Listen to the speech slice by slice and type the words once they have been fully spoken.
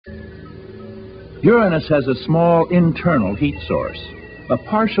Uranus has a small internal heat source, a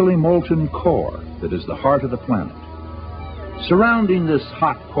partially molten core that is the heart of the planet. Surrounding this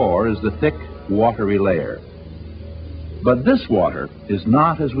hot core is the thick, watery layer. But this water is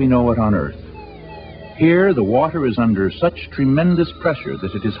not as we know it on Earth. Here, the water is under such tremendous pressure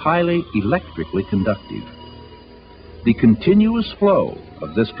that it is highly electrically conductive. The continuous flow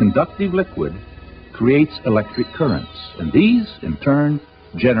of this conductive liquid creates electric currents, and these, in turn,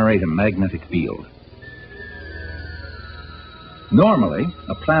 generate a magnetic field. Normally,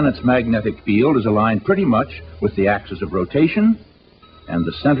 a planet's magnetic field is aligned pretty much with the axis of rotation and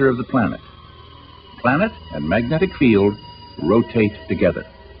the center of the planet. Planet and magnetic field rotate together.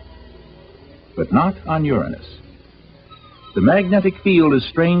 But not on Uranus. The magnetic field is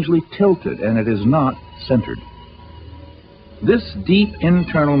strangely tilted, and it is not centered. This deep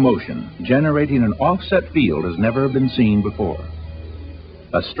internal motion, generating an offset field, has never been seen before.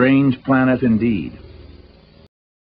 A strange planet indeed.